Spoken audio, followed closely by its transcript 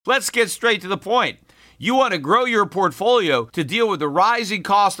Let's get straight to the point. You want to grow your portfolio to deal with the rising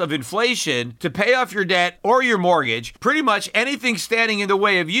cost of inflation, to pay off your debt or your mortgage, pretty much anything standing in the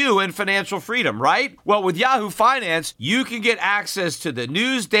way of you and financial freedom, right? Well, with Yahoo Finance, you can get access to the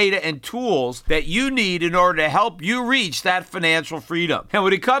news, data, and tools that you need in order to help you reach that financial freedom. And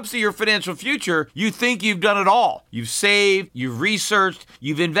when it comes to your financial future, you think you've done it all. You've saved, you've researched,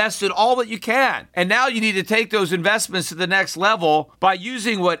 you've invested all that you can. And now you need to take those investments to the next level by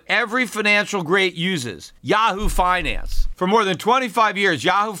using what every financial great uses. Yahoo Finance. For more than 25 years,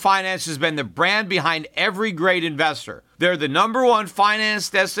 Yahoo Finance has been the brand behind every great investor. They're the #1 finance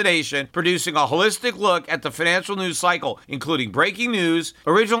destination, producing a holistic look at the financial news cycle, including breaking news,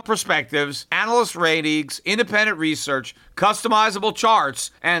 original perspectives, analyst ratings, independent research, customizable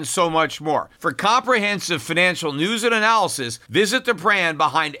charts, and so much more. For comprehensive financial news and analysis, visit the brand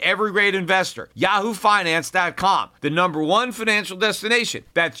behind every great investor, yahoofinance.com, the #1 financial destination.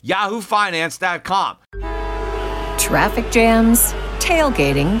 That's yahoofinance.com. Traffic jams,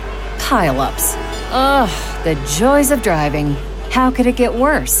 tailgating, pileups. Ugh, the joys of driving. How could it get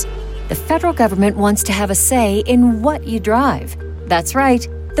worse? The federal government wants to have a say in what you drive. That's right.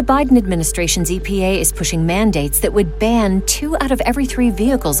 The Biden administration's EPA is pushing mandates that would ban 2 out of every 3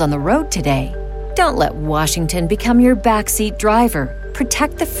 vehicles on the road today. Don't let Washington become your backseat driver.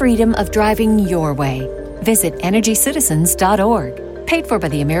 Protect the freedom of driving your way. Visit EnergyCitizens.org. Paid for by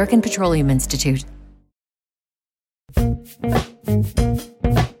the American Petroleum Institute.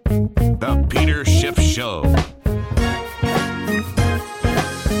 The Peter Schiff Show.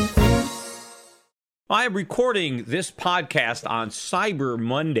 I am recording this podcast on Cyber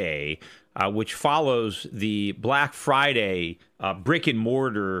Monday, which follows the Black Friday brick and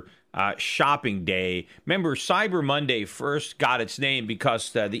mortar shopping day. Remember, Cyber Monday first got its name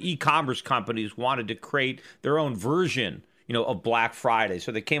because the e-commerce companies wanted to create their own version of Black Friday.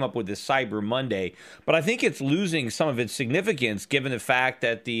 So they came up with this Cyber Monday. But I think it's losing some of its significance given the fact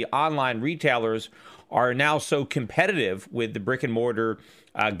that the online retailers are now so competitive with the brick and mortar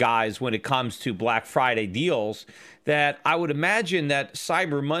guys when it comes to Black Friday deals that I would imagine that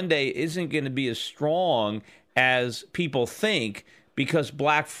Cyber Monday isn't going to be as strong as people think, because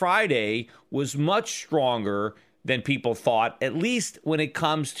Black Friday was much stronger than people thought, at least when it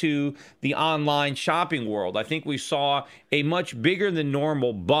comes to the online shopping world. I think we saw a much bigger than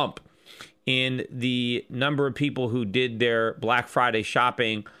normal bump in the number of people who did their Black Friday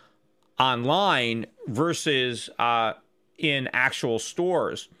shopping online versus in actual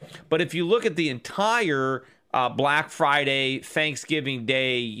stores. But if you look at the entire Black Friday, Thanksgiving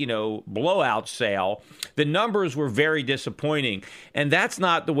Day, blowout sale, the numbers were very disappointing. And that's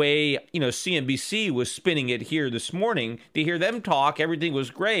not the way, CNBC was spinning it here this morning. To hear them talk, everything was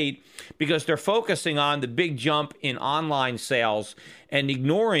great because they're focusing on the big jump in online sales and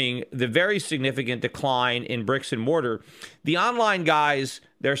ignoring the very significant decline in bricks and mortar. The online guys,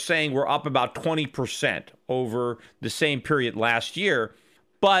 they're saying we're up about 20% over the same period last year.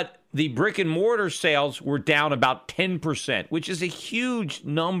 But the brick and mortar sales were down about 10%, which is a huge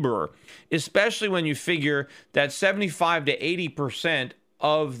number, especially when you figure that 75 to 80%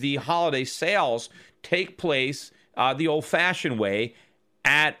 of the holiday sales take place the old-fashioned way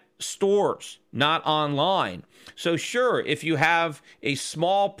at stores, not online. So sure, if you have a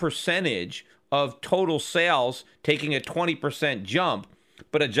small percentage of total sales taking a 20% jump,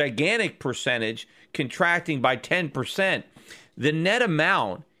 but a gigantic percentage contracting by 10%, the net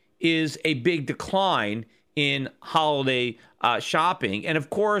amount is a big decline in holiday shopping. And of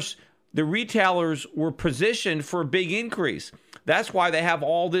course, the retailers were positioned for a big increase. That's why they have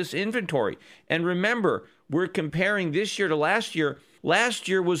all this inventory. And remember, we're comparing this year to last year. Last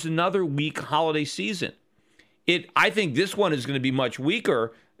year was another weak holiday season. I think this one is going to be much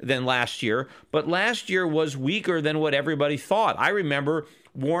weaker than last year, but last year was weaker than what everybody thought. I remember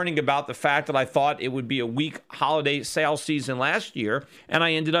warning about the fact that I thought it would be a weak holiday sales season last year, and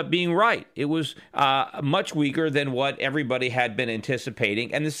I ended up being right. It was much weaker than what everybody had been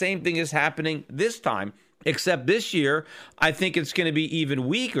anticipating, and the same thing is happening this time, except this year, I think it's going to be even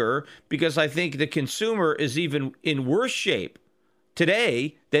weaker because I think the consumer is even in worse shape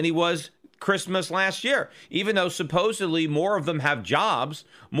today than he was Christmas last year. Even though supposedly more of them have jobs,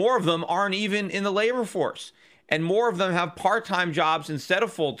 more of them aren't even in the labor force. And more of them have part-time jobs instead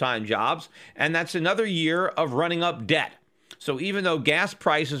of full-time jobs. And that's another year of running up debt. So even though gas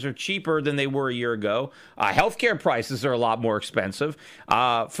prices are cheaper than they were a year ago, healthcare prices are a lot more expensive.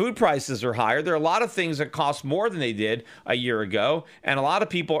 Food prices are higher. There are a lot of things that cost more than they did a year ago. And a lot of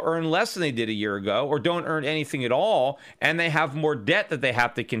people earn less than they did a year ago or don't earn anything at all. And they have more debt that they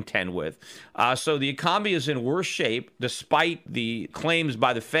have to contend with. So the economy is in worse shape despite the claims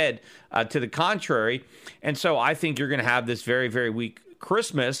by the Fed to the contrary. And so I think you're going to have this very, very weak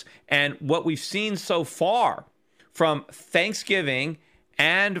Christmas. And what we've seen so far from Thanksgiving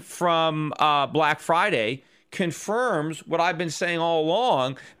and from Black Friday confirms what I've been saying all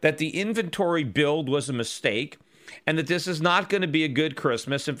along, that the inventory build was a mistake and that this is not going to be a good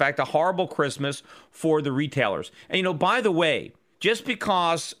Christmas. In fact, a horrible Christmas for the retailers. And, by the way, just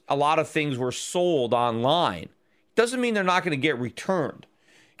because a lot of things were sold online doesn't mean they're not going to get returned.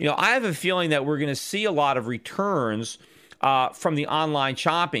 I have a feeling that we're going to see a lot of returns from the online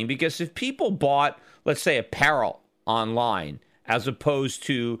shopping, because if people bought, let's say, apparel online as opposed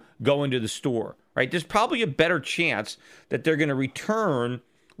to going to the store, right, there's probably a better chance that they're going to return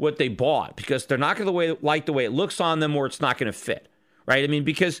what they bought because they're not going to like the way it looks on them, or it's not going to fit. Right? I mean,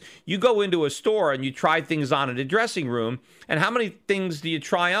 because you go into a store and you try things on in a dressing room, and how many things do you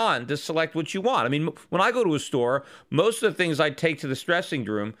try on to select what you want? I mean, when I go to a store, most of the things I take to the dressing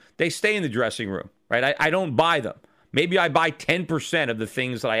room, they stay in the dressing room, right? I don't buy them. Maybe I buy 10% of the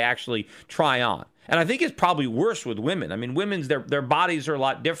things that I actually try on. And I think it's probably worse with women. I mean, women's, their bodies are a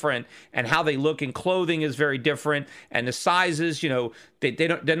lot different, and how they look in clothing is very different. And the sizes,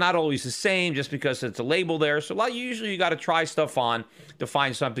 they're not always the same just because it's a label there. So usually you got to try stuff on to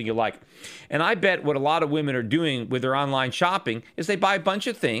find something you like. And I bet what a lot of women are doing with their online shopping is they buy a bunch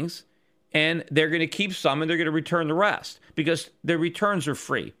of things, and they're going to keep some and they're going to return the rest because their returns are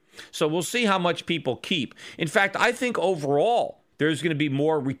free. So we'll see how much people keep. In fact, I think overall, there's going to be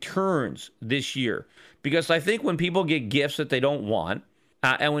more returns this year, because I think when people get gifts that they don't want,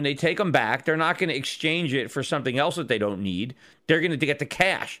 and when they take them back, they're not going to exchange it for something else that they don't need. They're going to get the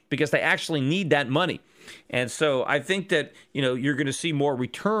cash because they actually need that money. And so I think that, you're going to see more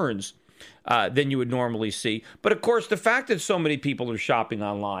returns than you would normally see. But of course, the fact that so many people are shopping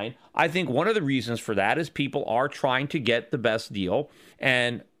online, I think one of the reasons for that is people are trying to get the best deal.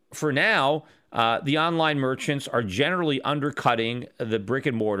 And for now, the online merchants are generally undercutting the brick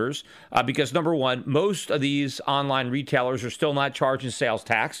and mortars because, number one, most of these online retailers are still not charging sales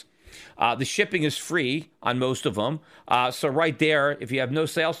tax. The shipping is free on most of them. So right there, if you have no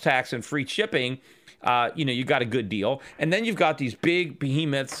sales tax and free shipping, you got a good deal. And then you've got these big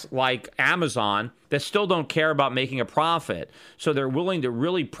behemoths like Amazon that still don't care about making a profit. So they're willing to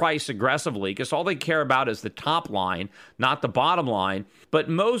really price aggressively because all they care about is the top line, not the bottom line. But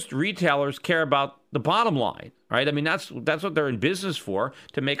most retailers care about the bottom line, right? I mean, that's what they're in business for,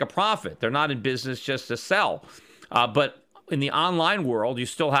 to make a profit. They're not in business just to sell. But in the online world, you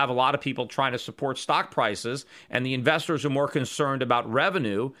still have a lot of people trying to support stock prices, and the investors are more concerned about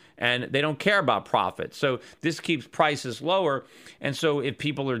revenue, and they don't care about profit. So this keeps prices lower. And so if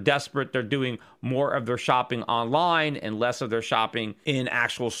people are desperate, they're doing more of their shopping online and less of their shopping in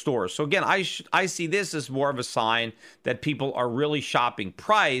actual stores. So again, I see this as more of a sign that people are really shopping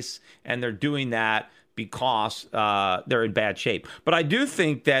price, and they're doing that because they're in bad shape. But I do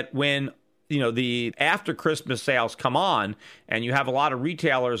think that when the after Christmas sales come on and you have a lot of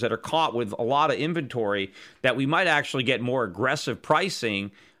retailers that are caught with a lot of inventory, that we might actually get more aggressive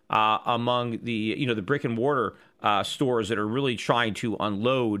pricing among the brick and mortar stores that are really trying to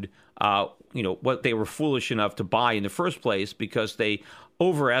unload what they were foolish enough to buy in the first place because they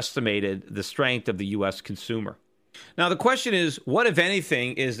overestimated the strength of the U.S. consumer. Now, the question is, what, if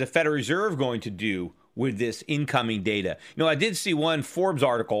anything, is the Federal Reserve going to do with this incoming data? I did see one Forbes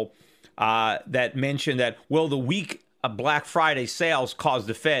article that mentioned that, well, the week of Black Friday sales caused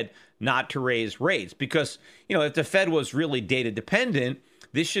the Fed not to raise rates because, if the Fed was really data dependent,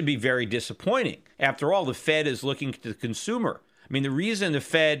 this should be very disappointing. After all, the Fed is looking to the consumer. I mean, the reason the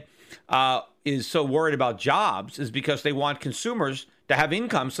Fed is so worried about jobs is because they want consumers to have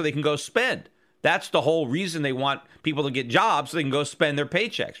income so they can go spend. That's the whole reason they want people to get jobs so they can go spend their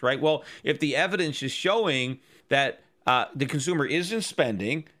paychecks, right? Well, if the evidence is showing that the consumer isn't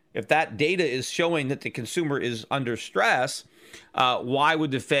spending, if that data is showing that the consumer is under stress, why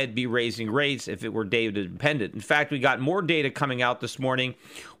would the Fed be raising rates if it were data dependent? In fact, we got more data coming out this morning.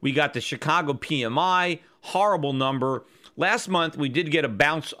 We got the Chicago PMI, horrible number. Last month, we did get a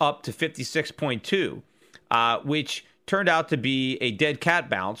bounce up to 56.2, which turned out to be a dead cat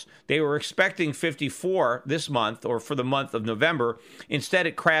bounce. They were expecting 54 this month, or for the month of November. Instead,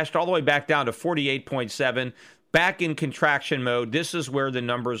 it crashed all the way back down to 48.7. back in contraction mode. This is where the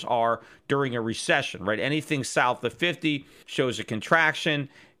numbers are during a recession, right? Anything south of 50 shows a contraction,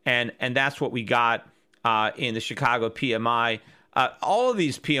 and that's what we got in the Chicago PMI. All of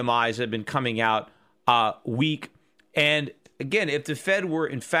these PMIs have been coming out weak. And again, if the Fed were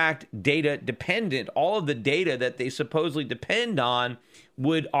in fact data dependent, all of the data that they supposedly depend on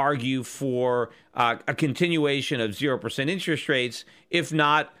would argue for a continuation of 0% interest rates, if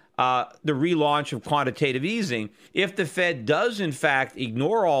not the relaunch of quantitative easing. If the Fed does in fact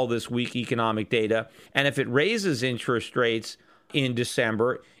ignore all this weak economic data, and if it raises interest rates in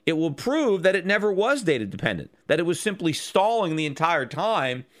December, it will prove that it never was data dependent, that it was simply stalling the entire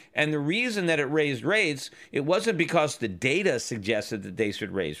time. And the reason that it raised rates, it wasn't because the data suggested that they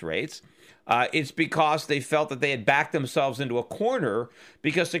should raise rates. It's because they felt that they had backed themselves into a corner,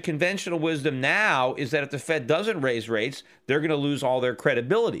 because the conventional wisdom now is that if the Fed doesn't raise rates, they're going to lose all their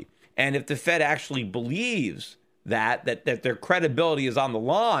credibility. And if the Fed actually believes that their credibility is on the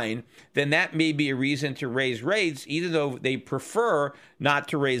line, then that may be a reason to raise rates, even though they prefer not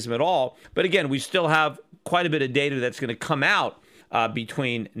to raise them at all. But again, we still have quite a bit of data that's going to come out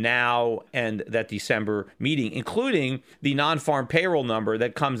between now and that December meeting, including the non-farm payroll number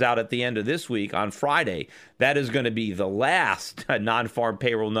that comes out at the end of this week on Friday. That is going to be the last non-farm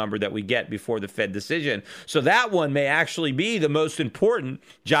payroll number that we get before the Fed decision. So that one may actually be the most important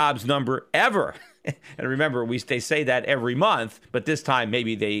jobs number ever. And remember, they say that every month, but this time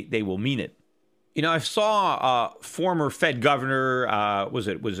maybe they will mean it. You know, I saw former Fed governor, was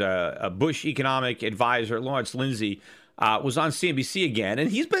a Bush economic advisor, Lawrence Lindsay, was on CNBC again, and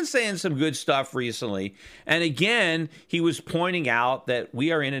he's been saying some good stuff recently. And again, he was pointing out that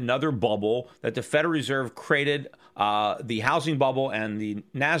we are in another bubble, that the Federal Reserve created the housing bubble and the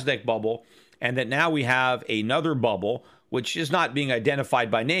NASDAQ bubble, and that now we have another bubble, which is not being identified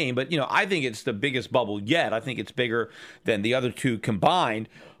by name. But, I think it's the biggest bubble yet. I think it's bigger than the other two combined.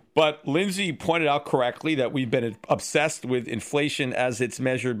 But Lindsay pointed out correctly that we've been obsessed with inflation as it's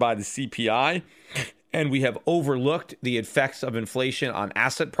measured by the CPI, and we have overlooked the effects of inflation on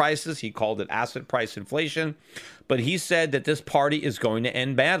asset prices. He called it asset price inflation. But he said that this party is going to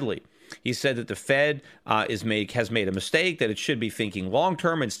end badly. He said that the Fed has made a mistake, that it should be thinking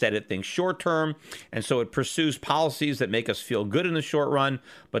long-term. Instead, it thinks short-term. And so it pursues policies that make us feel good in the short run,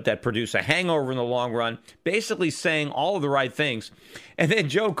 but that produce a hangover in the long run, basically saying all of the right things. And then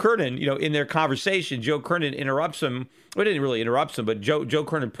Joe Kernan, in their conversation, Joe Kernan interrupts him. Well, didn't really interrupt him, but Joe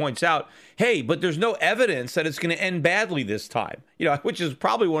Kernan points out, hey, but there's no evidence that it's going to end badly this time, which is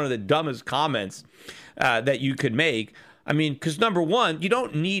probably one of the dumbest comments that you could make. I mean, because number one, you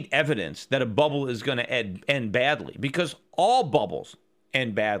don't need evidence that a bubble is going to end badly, because all bubbles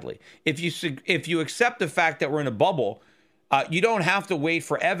end badly. If you accept the fact that we're in a bubble, you don't have to wait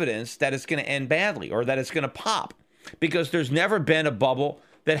for evidence that it's going to end badly or that it's going to pop, because there's never been a bubble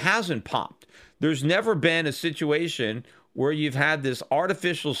that hasn't popped. There's never been a situation where you've had this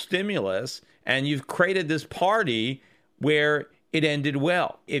artificial stimulus and you've created this party where it ended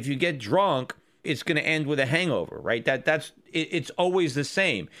well. If you get drunk, it's going to end with a hangover, right? It's always the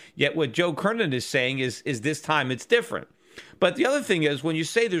same. Yet what Joe Kernan is saying is this time it's different. But the other thing is, when you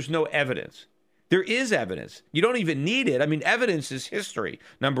say there's no evidence, there is evidence. You don't even need it. I mean, evidence is history,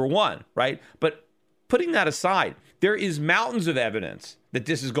 number one, right? But putting that aside, there is mountains of evidence that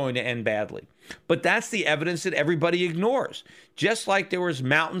this is going to end badly. But that's the evidence that everybody ignores. Just like there was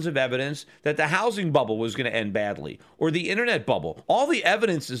mountains of evidence that the housing bubble was going to end badly, or the internet bubble. All the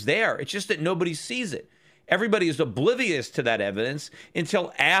evidence is there. It's just that nobody sees it. Everybody is oblivious to that evidence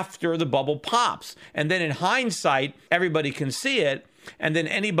until after the bubble pops. And then in hindsight, everybody can see it. And then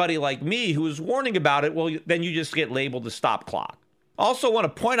anybody like me who is warning about it, well, then you just get labeled the stop clock. Also want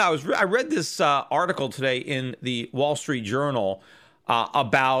to point out, I read this article today in the Wall Street Journal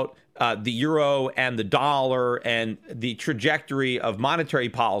about the euro and the dollar and the trajectory of monetary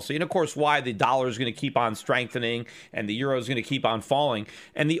policy, and of course why the dollar is going to keep on strengthening and the euro is going to keep on falling.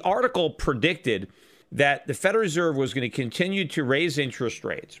 And the article predicted that the Federal Reserve was going to continue to raise interest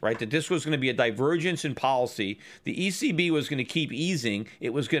rates, right? That this was going to be a divergence in policy. The ECB was going to keep easing. It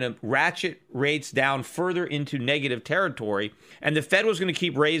was going to ratchet rates down further into negative territory. And the Fed was going to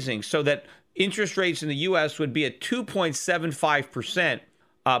keep raising, so that interest rates in the U.S. would be at 2.75%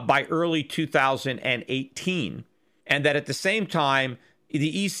 by early 2018. And that at the same time,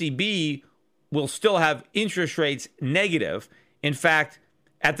 the ECB will still have interest rates negative. In fact,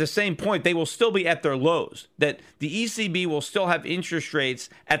 at the same point, they will still be at their lows, that the ECB will still have interest rates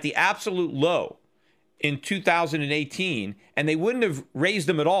at the absolute low. in 2018, and they wouldn't have raised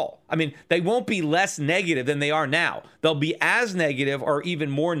them at all. I mean, they won't be less negative than they are now. They'll be as negative or even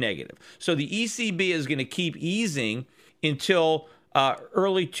more negative. So the ECB is going to keep easing until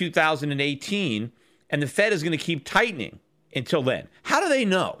early 2018, and the Fed is going to keep tightening until then. How do they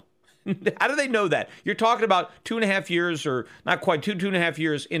know? How do they know that? You're talking about 2.5 years, or not quite 2.5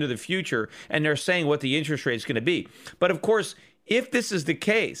 years into the future, and they're saying what the interest rate is going to be. But of course, if this is the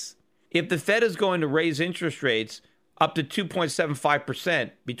case, if the Fed is going to raise interest rates up to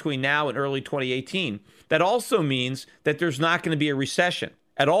 2.75% between now and early 2018, that also means that there's not going to be a recession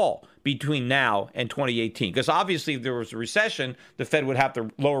at all between now and 2018. Because obviously, if there was a recession, the Fed would have to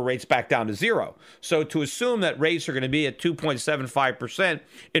lower rates back down to zero. So to assume that rates are going to be at 2.75%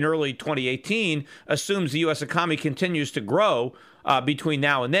 in early 2018 assumes the U.S. economy continues to grow between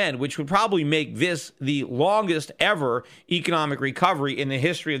now and then, which would probably make this the longest ever economic recovery in the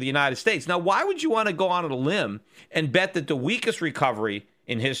history of the United States. Now, why would you want to go on a limb and bet that the weakest recovery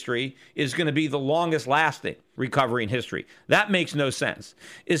in history is going to be the longest lasting recovery in history? That makes no sense,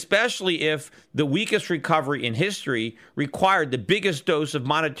 especially if the weakest recovery in history required the biggest dose of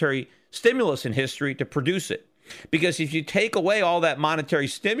monetary stimulus in history to produce it. Because if you take away all that monetary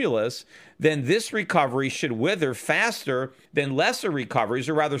stimulus, then this recovery should wither faster than lesser recoveries,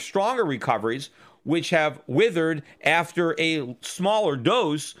 or rather stronger recoveries, which have withered after a smaller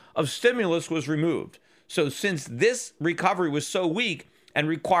dose of stimulus was removed. So since this recovery was so weak and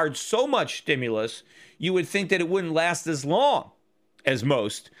required so much stimulus, you would think that it wouldn't last as long as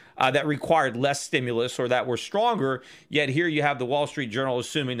most that required less stimulus or that were stronger. Yet here you have the Wall Street Journal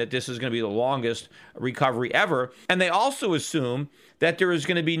assuming that this is going to be the longest recovery ever. And they also assume that there is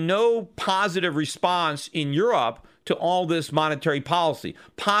going to be no positive response in Europe to all this monetary policy.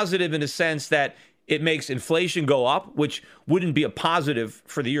 Positive in the sense that it makes inflation go up, which wouldn't be a positive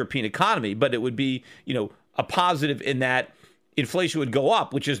for the European economy, but it would be, a positive in that inflation would go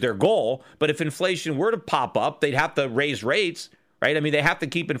up, which is their goal. But if inflation were to pop up, they'd have to raise rates, right? I mean, they have to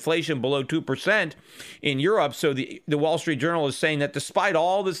keep inflation below 2% in Europe. So the Wall Street Journal is saying that despite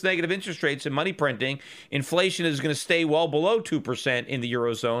all this negative interest rates and money printing, inflation is going to stay well below 2% in the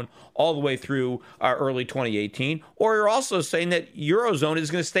Eurozone all the way through early 2018. Or you're also saying that Eurozone is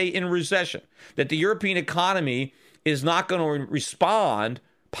going to stay in recession, that the European economy is not going to respond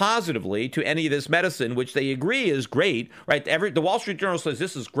positively to any of this medicine, which they agree is great, right? The Wall Street Journal says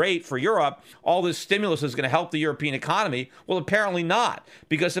this is great for Europe. All this stimulus is going to help the European economy. Well, apparently not,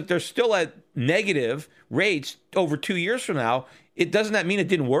 because if they're still at negative rates over 2 years from now, doesn't that mean it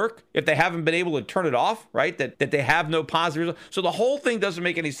didn't work? If they haven't been able to turn it off, right? That they have no positive results. So the whole thing doesn't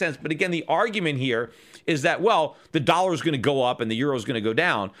make any sense. But again, the argument here is that, well, the dollar is going to go up and the euro is going to go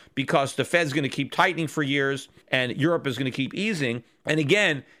down because the Fed's going to keep tightening for years and Europe is going to keep easing. And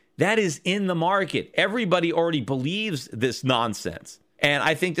again, that is in the market. Everybody already believes this nonsense. And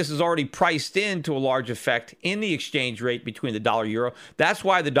I think this is already priced in to a large effect in the exchange rate between the dollar euro. That's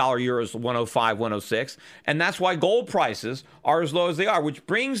why the dollar euro is 105, 106. And that's why gold prices are as low as they are, which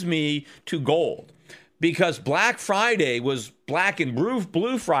brings me to gold. Because Black Friday was Black and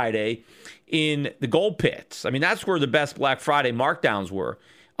Blue Friday in the gold pits. I mean, that's where the best Black Friday markdowns were.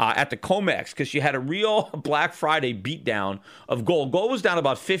 At the COMEX, because you had a real Black Friday beatdown of gold. Gold was down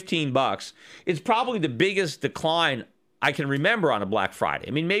about $15. It's probably the biggest decline I can remember on a Black Friday.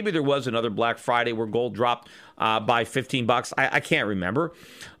 I mean, maybe there was another Black Friday where gold dropped by $15. I can't remember.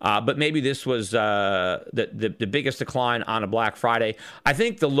 But maybe this was the biggest decline on a Black Friday. I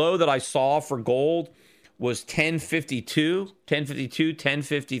think the low that I saw for gold was 1052,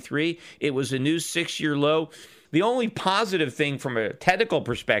 1053. It was a new 6-year low. The only positive thing from a technical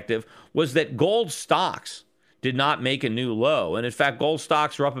perspective was that gold stocks did not make a new low. And in fact, gold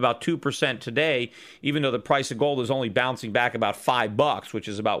stocks are up about 2% today, even though the price of gold is only bouncing back about $5, which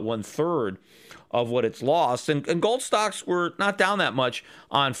is about 1/3 of what it's lost. And gold stocks were not down that much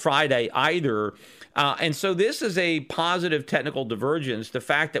on Friday either. And so this is a positive technical divergence. The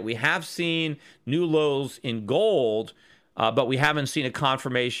fact that we have seen new lows in gold, but we haven't seen a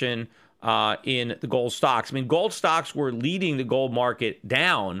confirmation in the gold stocks. I mean, gold stocks were leading the gold market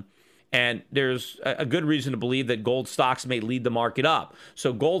down, and there's a good reason to believe that gold stocks may lead the market up.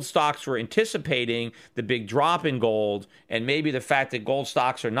 So gold stocks were anticipating the big drop in gold, and maybe the fact that gold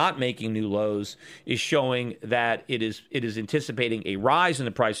stocks are not making new lows is showing that it is anticipating a rise in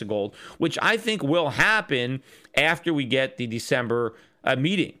the price of gold, which I think will happen after we get the December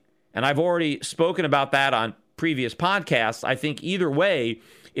meeting. And I've already spoken about that on previous podcasts. I think either way,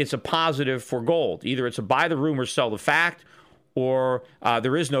 it's a positive for gold. Either it's a buy the rumor, sell the fact, or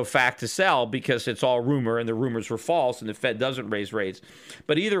there is no fact to sell because it's all rumor and the rumors were false and the Fed doesn't raise rates.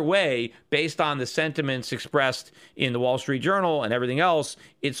 But either way, based on the sentiments expressed in the Wall Street Journal and everything else,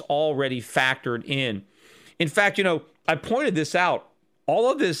 it's already factored in. In fact, I pointed this out.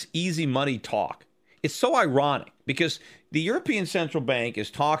 All of this easy money talk, it's so ironic because the European Central Bank is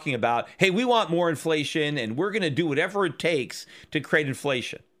talking about, hey, we want more inflation and we're going to do whatever it takes to create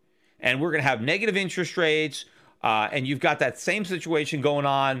inflation. And we're going to have negative interest rates. And you've got that same situation going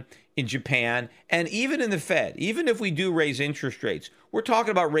on in Japan. And even in the Fed, even if we do raise interest rates, we're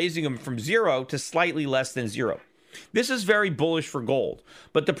talking about raising them from 0 to slightly less than 0. This is very bullish for gold.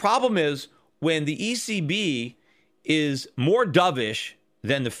 But the problem is when the ECB is more dovish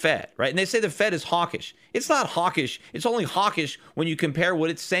than the Fed, right? And they say the Fed is hawkish. It's not hawkish. It's only hawkish when you compare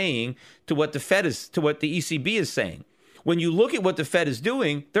what it's saying to what the Fed is, to what the ECB is saying. When you look at what the Fed is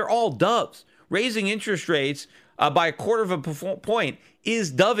doing, they're all doves. Raising interest rates by a quarter of a point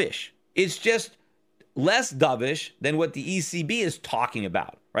is dovish. It's just less dovish than what the ECB is talking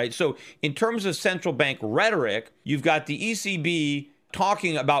about, right? So in terms of central bank rhetoric, you've got the ECB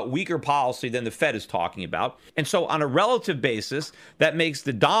talking about weaker policy than the Fed is talking about. And so on a relative basis, that makes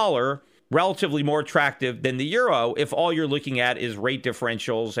the dollar relatively more attractive than the euro if all you're looking at is rate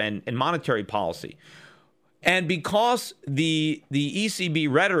differentials and monetary policy. And because the ECB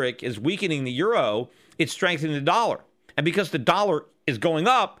rhetoric is weakening the euro, it's strengthening the dollar. And because the dollar is going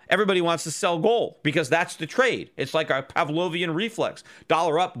up, everybody wants to sell gold because that's the trade. It's like a Pavlovian reflex.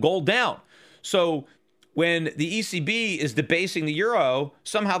 Dollar up, gold down. So when the ECB is debasing the euro,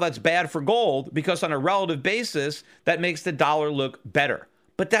 somehow that's bad for gold because on a relative basis, that makes the dollar look better.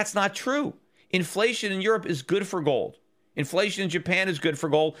 But that's not true. Inflation in Europe is good for gold. Inflation in Japan is good for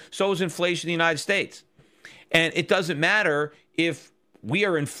gold. So is inflation in the United States. And it doesn't matter if we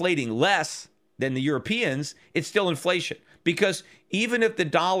are inflating less than the Europeans, it's still inflation. Because even if the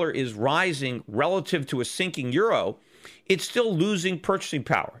dollar is rising relative to a sinking euro, it's still losing purchasing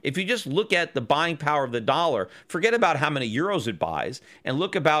power. If you just look at the buying power of the dollar, forget about how many euros it buys, and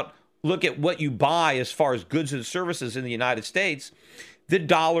look at what you buy as far as goods and services in the United States, the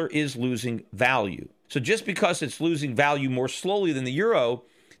dollar is losing value. So just because it's losing value more slowly than the euro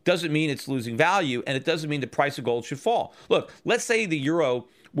doesn't mean it's losing value, and it doesn't mean the price of gold should fall. Look, let's say the euro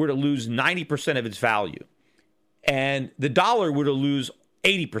were to lose 90% of its value, and the dollar were to lose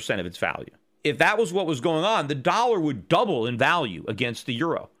 80% of its value. If that was what was going on, the dollar would double in value against the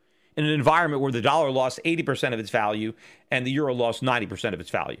euro in an environment where the dollar lost 80% of its value and the euro lost 90% of its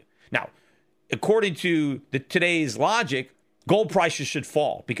value. Now, according to today's logic, gold prices should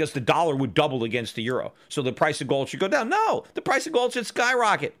fall because the dollar would double against the euro. So the price of gold should go down. No, the price of gold should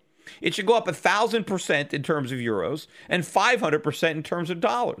skyrocket. It should go up 1,000% in terms of euros and 500% in terms of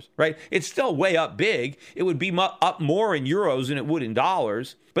dollars, right? It's still way up big. It would be up more in euros than it would in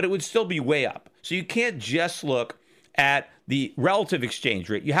dollars, but it would still be way up. So you can't just look at the relative exchange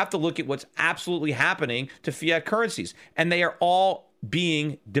rate. You have to look at what's absolutely happening to fiat currencies, and they are all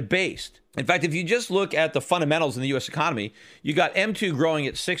being debased. In fact, if you just look at the fundamentals in the U.S. economy, you got M2 growing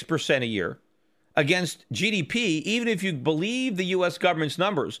at 6% a year. Against GDP, even if you believe the U.S. government's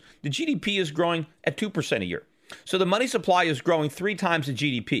numbers, the GDP is growing at 2% a year. So the money supply is growing 3 times the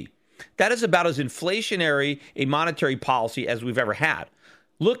GDP. That is about as inflationary a monetary policy as we've ever had.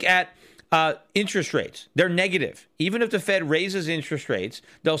 Look at interest rates. They're negative. Even if the Fed raises interest rates,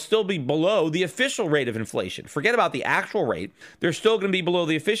 they'll still be below the official rate of inflation. Forget about the actual rate. They're still going to be below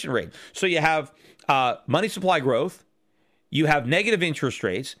the efficient rate. So you have money supply growth. You have negative interest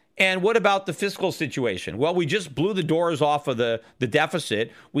rates. And what about the fiscal situation? Well, we just blew the doors off of the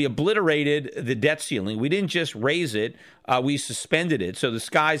deficit. We obliterated the debt ceiling. We didn't just raise it. We suspended it. So the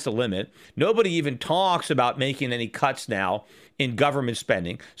sky's the limit. Nobody even talks about making any cuts now in government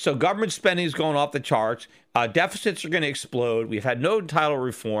spending. So government spending is going off the charts. Deficits are going to explode. We've had no title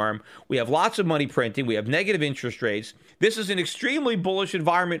reform. We have lots of money printing. We have negative interest rates. This is an extremely bullish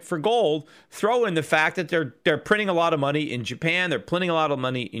environment for gold. Throw in the fact that they're printing a lot of money in Japan. They're printing a lot of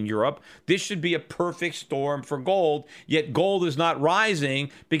money in Europe. This should be a perfect storm for gold. Yet gold is not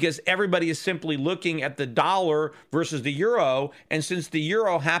rising because everybody is simply looking at the dollar versus the euro. And since the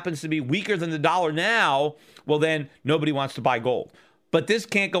euro happens to be weaker than the dollar now, well, then nobody wants to buy gold. But this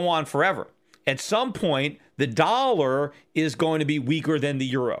can't go on forever. At some point, the dollar is going to be weaker than the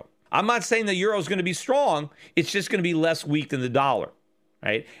euro. I'm not saying the euro is going to be strong. It's just going to be less weak than the dollar,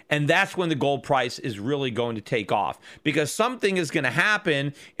 right? And that's when the gold price is really going to take off because something is going to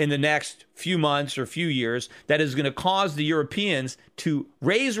happen in the next few months or few years that is going to cause the Europeans to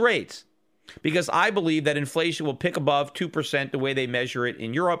raise rates. because I believe that inflation will pick above 2% the way they measure it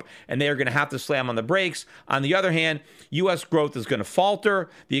in Europe, and they are going to have to slam on the brakes. On the other hand, U.S. growth is going to falter,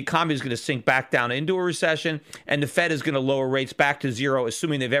 the economy is going to sink back down into a recession, and the Fed is going to lower rates back to zero,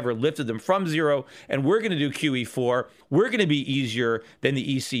 assuming they've ever lifted them from zero, and we're going to do QE4. We're going to be easier than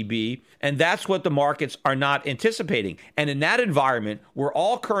the ECB, and that's what the markets are not anticipating. And in that environment, where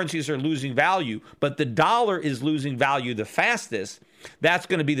all currencies are losing value, but the dollar is losing value the fastest, that's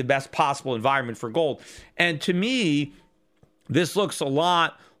going to be the best possible environment for gold. And to me, this looks a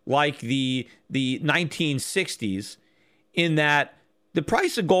lot like the 1960s in that the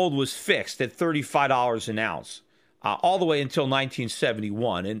price of gold was fixed at $35 an ounce all the way until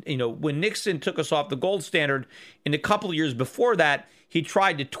 1971. And, when Nixon took us off the gold standard, in a couple of years before that, he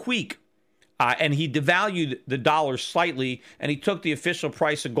tried to tweak and he devalued the dollar slightly, and he took the official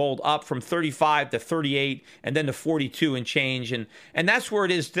price of gold up from 35 to 38 and then to 42 and change. And that's where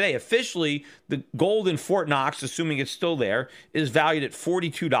it is today. Officially, the gold in Fort Knox, assuming it's still there, is valued at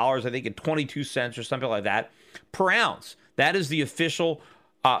 $42, I think at 22 cents or something like that, per ounce. That is the official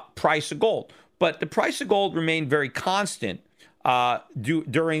price of gold. But the price of gold remained very constant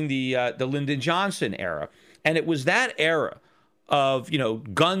during the Lyndon Johnson era. And it was that era of,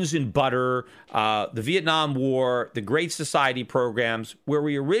 guns and butter, the Vietnam War, the Great Society programs, where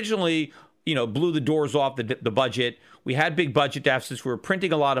we originally, blew the doors off the budget. We had big budget deficits. We were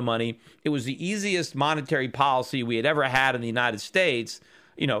printing a lot of money. It was the easiest monetary policy we had ever had in the United States,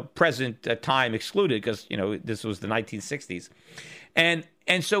 present time excluded, because, this was the 1960s. And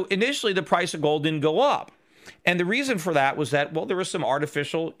so initially the price of gold didn't go up. And the reason for that was that, there was some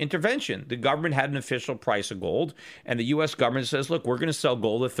artificial intervention. The government had an official price of gold, and the U.S. government says, look, we're going to sell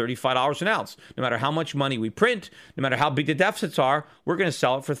gold at $35 an ounce. No matter how much money we print, no matter how big the deficits are, we're going to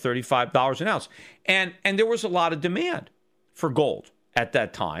sell it for $35 an ounce. And there was a lot of demand for gold at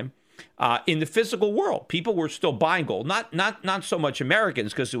that time. In the physical world, people were still buying gold. Not so much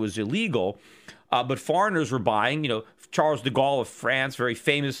Americans, because it was illegal, but foreigners were buying. Charles de Gaulle of France very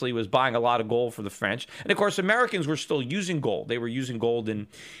famously was buying a lot of gold for the French. And of course, Americans were still using gold. They were using gold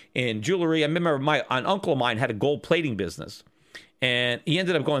in jewelry. I remember an uncle of mine had a gold plating business, and he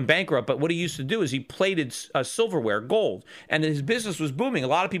ended up going bankrupt. But what he used to do is he plated silverware, gold, and his business was booming. A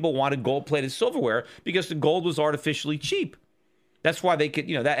lot of people wanted gold-plated silverware because the gold was artificially cheap. That's why they could,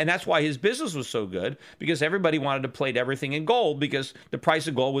 and that's why his business was so good, because everybody wanted to plate everything in gold, because the price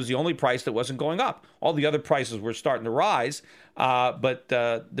of gold was the only price that wasn't going up. All the other prices were starting to rise, but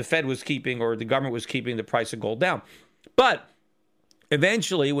the Fed was keeping, or the government was keeping, the price of gold down. But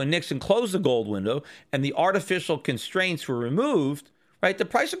eventually, when Nixon closed the gold window and the artificial constraints were removed, right, the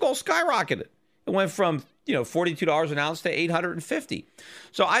price of gold skyrocketed. It went from $42 an ounce to $850.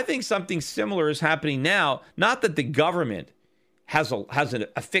 So I think something similar is happening now. Not that the government has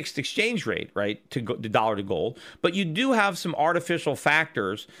a fixed exchange rate, right, to the dollar to gold, but you do have some artificial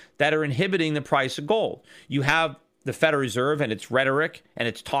factors that are inhibiting the price of gold. You have the Federal Reserve and its rhetoric, and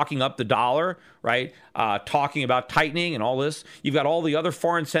it's talking up the dollar, right, talking about tightening and all this. You've got all the other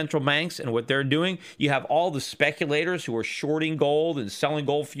foreign central banks and what they're doing. You have all the speculators who are shorting gold and selling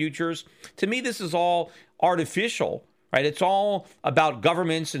gold futures. To me, this is all artificial, right? It's all about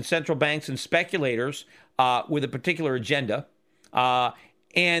governments and central banks and speculators with a particular agenda.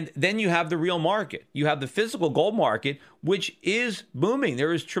 And then you have the real market. You have the physical gold market, which is booming.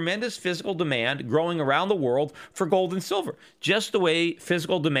 There is tremendous physical demand growing around the world for gold and silver, just the way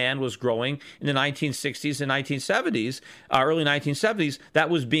physical demand was growing in the 1960s and 1970s, early 1970s. That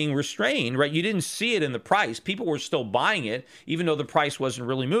was being restrained, right? You didn't see it in the price. People were still buying it, even though the price wasn't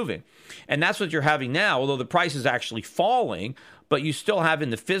really moving. And that's what you're having now, although the price is actually falling. But you still have in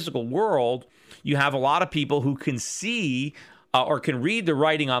the physical world, you have a lot of people who can see or can read the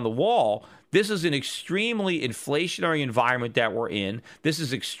writing on the wall. This is an extremely inflationary environment that we're in. This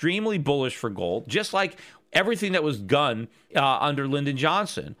is extremely bullish for gold, just like everything that was done under Lyndon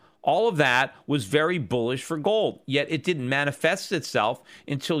Johnson. All of that was very bullish for gold, yet it didn't manifest itself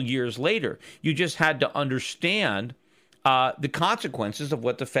until years later. You just had to understand the consequences of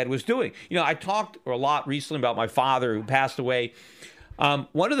what the Fed was doing. I talked a lot recently about my father who passed away.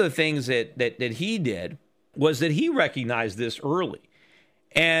 One of the things that he did was that he recognized this early,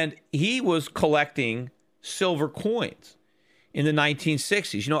 and he was collecting silver coins in the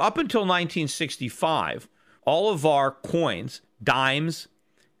 1960s. Up until 1965, all of our coins, dimes,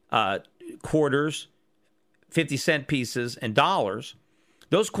 quarters, 50-cent pieces, and dollars,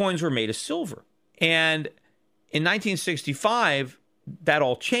 those coins were made of silver. And in 1965, that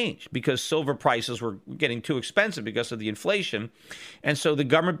all changed because silver prices were getting too expensive because of the inflation. And so the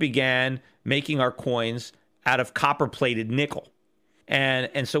government began making our coins out of copper-plated nickel.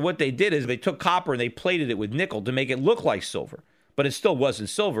 And so what they did is they took copper and they plated it with nickel to make it look like silver, but it still wasn't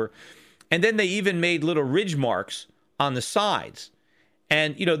silver. And then they even made little ridge marks on the sides.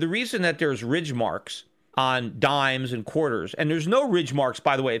 And, the reason that there's ridge marks on dimes and quarters, and there's no ridge marks,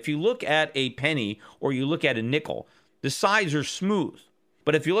 by the way, if you look at a penny or you look at a nickel, the sides are smooth.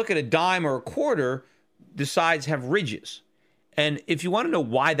 But if you look at a dime or a quarter, the sides have ridges. And if you want to know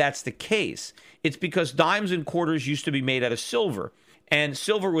why that's the case, it's because dimes and quarters used to be made out of silver. And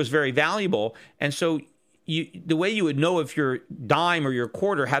silver was very valuable. And so the way you would know if your dime or your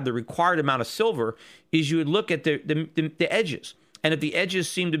quarter had the required amount of silver is you would look at the edges. And if the edges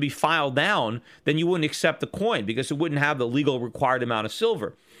seemed to be filed down, then you wouldn't accept the coin because it wouldn't have the legal required amount of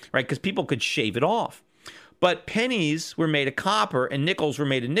silver, right? Because people could shave it off. But pennies were made of copper and nickels were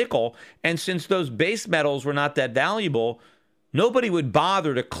made of nickel. And since those base metals were not that valuable, nobody would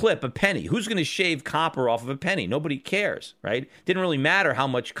bother to clip a penny. Who's going to shave copper off of a penny? Nobody cares, right? Didn't really matter how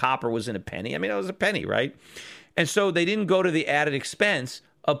much copper was in a penny. I mean, it was a penny, right? And so they didn't go to the added expense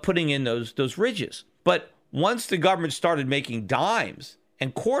of putting in those ridges. But once the government started making dimes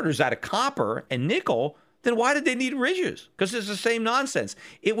and quarters out of copper and nickel, then why did they need ridges? Because it's the same nonsense.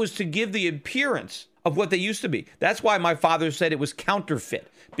 It was to give the appearance of what they used to be. That's why my father said it was counterfeit,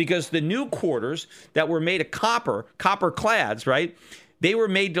 because the new quarters that were made of copper clads, right? They were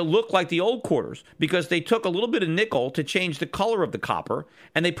made to look like the old quarters because they took a little bit of nickel to change the color of the copper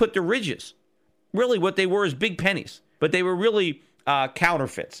and they put the ridges. Really what they were is big pennies, but they were really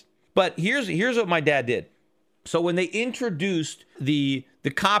counterfeits. But here's what my dad did. So when they introduced the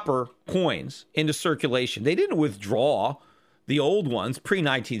copper coins into circulation, they didn't withdraw the old ones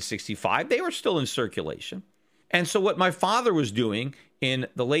pre-1965. They were still in circulation. And so what my father was doing in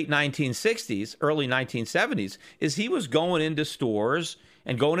the late 1960s, early 1970s, is he was going into stores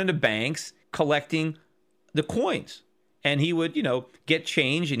and going into banks collecting the coins. And he would, get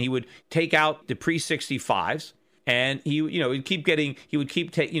change and he would take out the pre-65s. And he would keep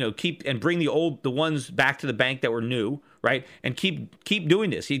and bring the ones back to the bank that were new, right? And keep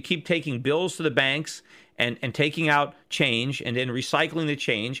doing this. He'd keep taking bills to the banks and taking out change and then recycling the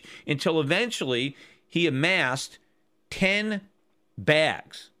change until eventually he amassed 10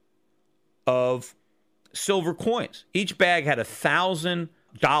 bags of silver coins. Each bag had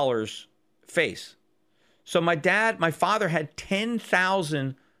 $1,000 face. So my father had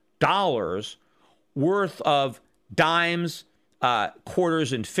 $10,000 worth of dimes,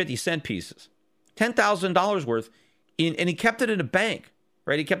 quarters, and 50-cent pieces. $10,000 worth, and he kept it in a bank,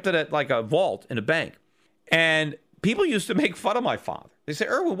 right? He kept it at like a vault in a bank. And people used to make fun of my father. They say,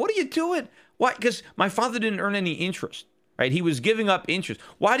 Erwin, what are you doing? Why? Because my father didn't earn any interest, right? He was giving up interest.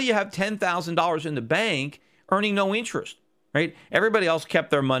 Why do you have $10,000 in the bank earning no interest, right? Everybody else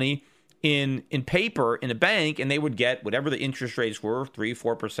kept their money in paper in a bank, and they would get whatever the interest rates were,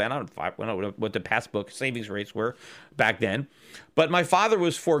 3-4%. I don't know what the passbook savings rates were back then. But my father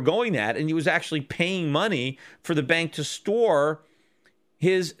was foregoing that, and he was actually paying money for the bank to store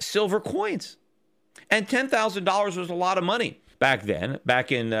his silver coins. And $10,000 was a lot of money back then,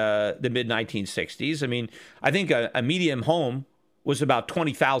 back in the mid-1960s. I mean, I think a medium home was about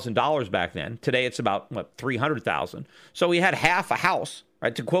 $20,000 back then. Today, it's about, $300,000. So he had half a house,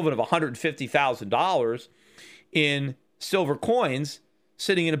 right? It's equivalent of $150,000 in silver coins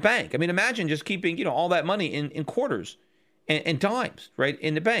sitting in a bank. I mean, imagine just keeping, all that money in quarters and dimes, right,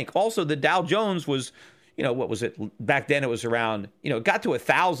 in the bank. Also, the Dow Jones was, what was it? Back then it was around, it got to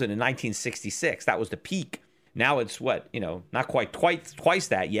 1,000 in 1966. That was the peak. Now it's not quite twice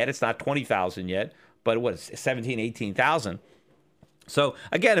that yet. It's not 20,000 yet, but what, 17, 18,000. So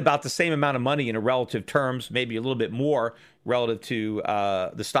again, about the same amount of money in relative terms, maybe a little bit more relative to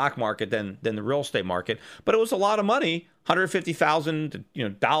the stock market than the real estate market. But it was a lot of money,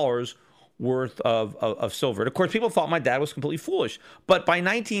 $150,000 dollars worth of silver. And of course, people thought my dad was completely foolish. But by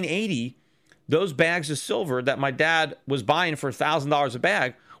 1980, those bags of silver that my dad was buying for $1,000 a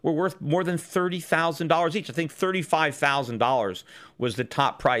bag were worth more than $30,000 each. I think $35,000 was the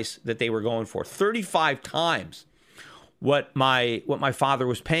top price that they were going for. 35 times what my father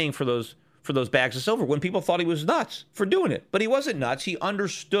was paying for those bags of silver, when people thought he was nuts for doing it. But he wasn't nuts. He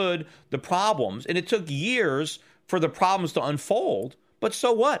understood the problems, and it took years for the problems to unfold. But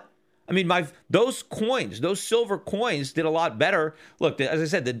so what? I mean, those silver coins did a lot better. Look, as I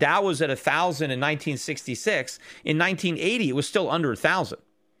said, the Dow was at 1,000 in 1966. In 1980, it was still under 1,000.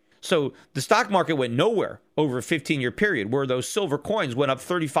 So the stock market went nowhere over a 15-year period, where those silver coins went up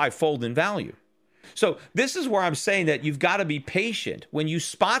 35-fold in value. So this is where I'm saying that you've got to be patient when you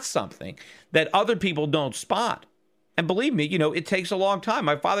spot something that other people don't spot. And believe me, it takes a long time.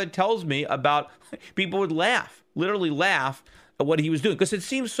 My father tells me about people would literally laugh what he was doing because it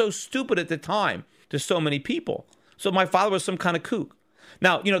seemed so stupid at the time to so many people. So my father was some kind of kook.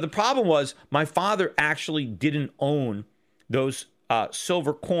 Now, the problem was my father actually didn't own those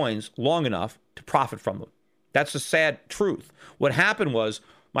silver coins long enough to profit from them. That's the sad truth. What happened was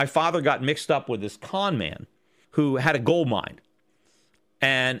my father got mixed up with this con man who had a gold mine.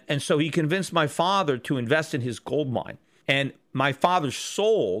 And so he convinced my father to invest in his gold mine. And my father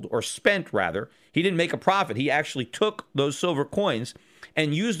sold, or spent rather, he didn't make a profit. He actually took those silver coins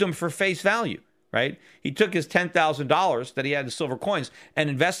and used them for face value, right? He took his $10,000 that he had in silver coins and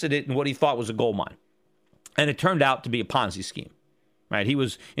invested it in what he thought was a gold mine. And it turned out to be a Ponzi scheme, right? He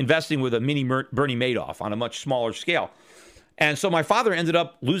was investing with a mini Bernie Madoff on a much smaller scale. And so my father ended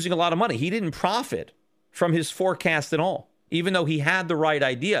up losing a lot of money. He didn't profit from his forecast at all, even though he had the right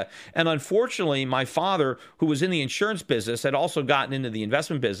idea. And unfortunately, my father, who was in the insurance business, had also gotten into the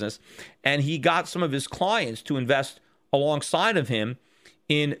investment business, and he got some of his clients to invest alongside of him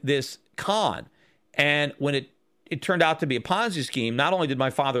in this con. And when it turned out to be a Ponzi scheme, not only did my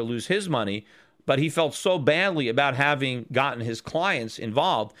father lose his money, but he felt so badly about having gotten his clients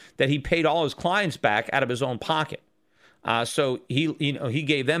involved that he paid all his clients back out of his own pocket. So he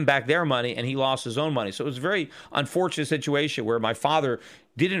gave them back their money and he lost his own money. So it was a very unfortunate situation where my father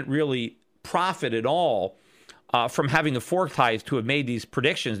didn't really profit at all from having the foresight to have made these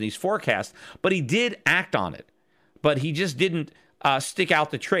predictions, these forecasts, but he did act on it. But he just didn't stick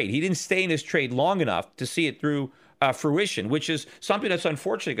out the trade. He didn't stay in his trade long enough to see it through fruition, which is something that's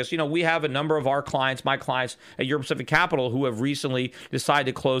unfortunate because, we have a number of our clients, my clients at Euro Pacific Capital, who have recently decided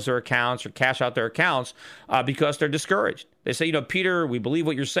to close their accounts or cash out their accounts because they're discouraged. They say, Peter, we believe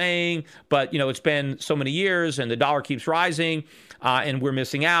what you're saying, but, it's been so many years and the dollar keeps rising and we're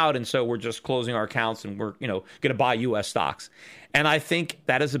missing out. And so we're just closing our accounts and we're, going to buy U.S. stocks. And I think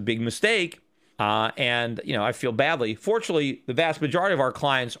that is a big mistake. And I feel badly. Fortunately, the vast majority of our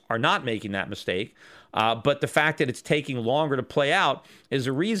clients are not making that mistake. But the fact that it's taking longer to play out is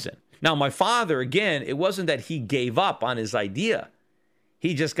a reason. Now, my father, again, it wasn't that he gave up on his idea.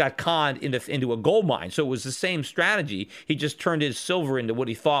 He just got conned into a gold mine. So it was the same strategy. He just turned his silver into what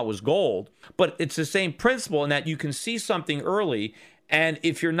he thought was gold. But it's the same principle in that you can see something early, and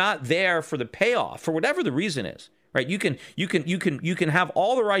if you're not there for the payoff, for whatever the reason is, right? You can have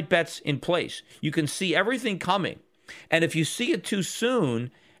all the right bets in place. You can see everything coming. And if you see it too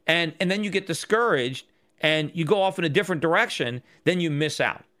soon, and then you get discouraged and you go off in a different direction, then you miss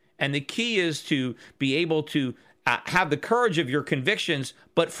out. And the key is to be able to have the courage of your convictions,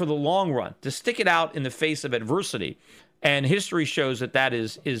 but for the long run, to stick it out in the face of adversity. And history shows that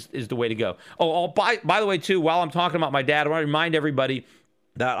is the way to go. By the way, too, while I'm talking about my dad, I want to remind everybody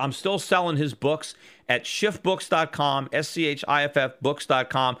that I'm still selling his books at shiftbooks.com, SCHIFF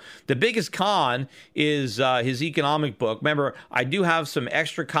books.com. The biggest con is his economic book. Remember, I do have some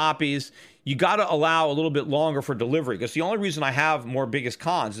extra copies. You got to allow a little bit longer for delivery because the only reason I have more biggest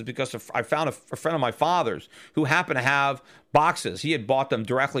cons is because I found a friend of my father's who happened to have boxes. He had bought them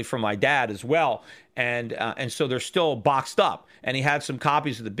directly from my dad as well. And so they're still boxed up. And he had some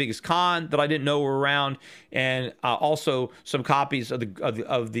copies of The Biggest Con that I didn't know were around, and also some copies of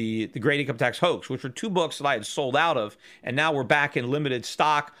the Great Income Tax Hoax, which were two books that I had sold out of, and now we're back in limited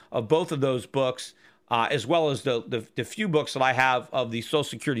stock of both of those books, as well as the few books that I have of the Social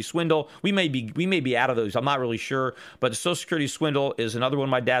Security Swindle. We may be out of those. I'm not really sure, but the Social Security Swindle is another one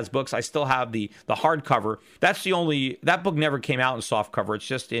of my dad's books. I still have the hardcover. That book never came out in softcover. It's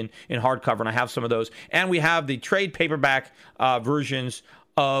just in hardcover, and I have some of those. And we have the trade paperback versions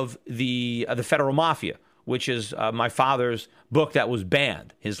of the Federal Mafia, which is my father's book that was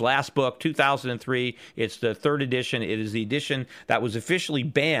banned. His last book, 2003. It's the third edition. It is the edition that was officially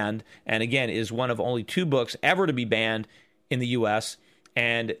banned, and again, is one of only two books ever to be banned in the U.S.,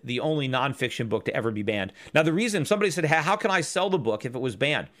 and the only nonfiction book to ever be banned. Now, the reason somebody said, how can I sell the book if it was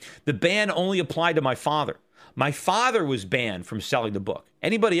banned? The ban only applied to my father. My father was banned from selling the book.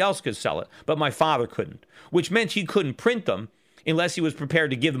 Anybody else could sell it, but my father couldn't, which meant he couldn't print them unless he was prepared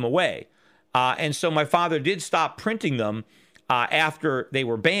to give them away. And so my father did stop printing them after they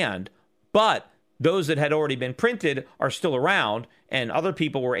were banned, but those that had already been printed are still around, and other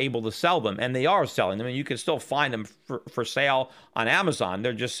people were able to sell them, and they are selling them, and you can still find them for sale on Amazon.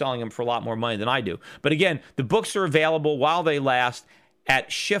 They're just selling them for a lot more money than I do. But again, the books are available while they last at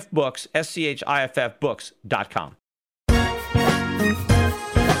SchiffBooks, SCHIFF books.com.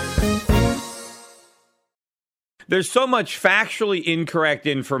 There's so much factually incorrect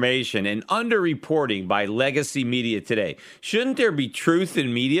information and underreporting by legacy media today. Shouldn't there be truth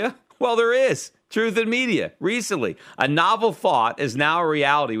in media? Well, there is. Truth in Media, recently. A novel thought is now a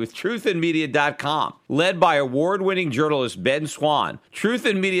reality with truthinmedia.com. Led by award-winning journalist Ben Swan,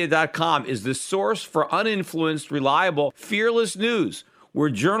 truthinmedia.com is the source for uninfluenced, reliable, fearless news, where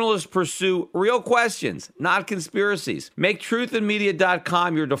journalists pursue real questions, not conspiracies. Make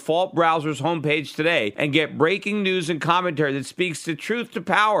truthinmedia.com your default browser's homepage today and get breaking news and commentary that speaks the truth to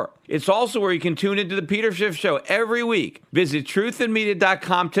power. It's also where you can tune into the Peter Schiff Show every week. Visit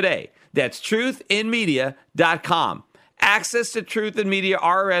truthinmedia.com today. That's truthinmedia.com. Access to Truth in Media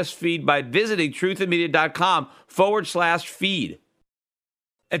RSS feed by visiting truthinmedia.com/feed.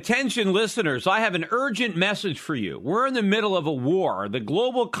 Attention listeners, I have an urgent message for you. We're in the middle of a war. The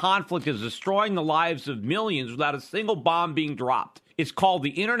global conflict is destroying the lives of millions without a single bomb being dropped. It's called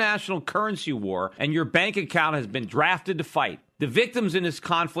the International Currency War, and your bank account has been drafted to fight. The victims in this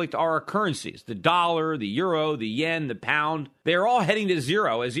conflict are our currencies, the dollar, the euro, the yen, the pound. They are all heading to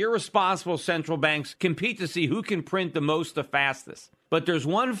zero as irresponsible central banks compete to see who can print the most the fastest. But there's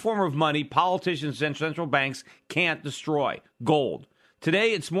one form of money politicians and central banks can't destroy: gold.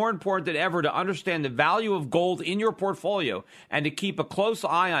 Today, it's more important than ever to understand the value of gold in your portfolio and to keep a close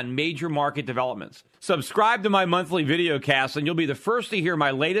eye on major market developments. Subscribe to my monthly videocast and you'll be the first to hear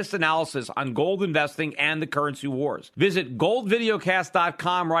my latest analysis on gold investing and the currency wars. Visit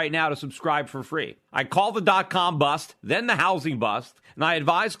goldvideocast.com right now to subscribe for free. I call the dot-com bust, then the housing bust, and I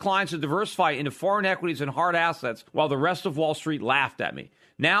advise clients to diversify into foreign equities and hard assets while the rest of Wall Street laughed at me.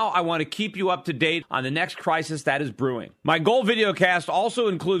 Now I want to keep you up to date on the next crisis that is brewing. My Gold Videocast also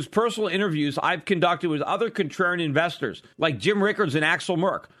includes personal interviews I've conducted with other contrarian investors like Jim Rickards and Axel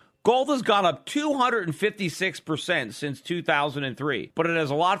Merck. Gold has gone up 256% since 2003, but it has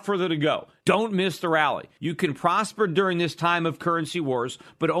a lot further to go. Don't miss the rally. You can prosper during this time of currency wars,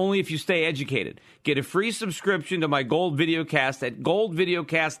 but only if you stay educated. Get a free subscription to my Gold Videocast at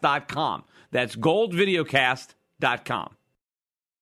goldvideocast.com. That's goldvideocast.com.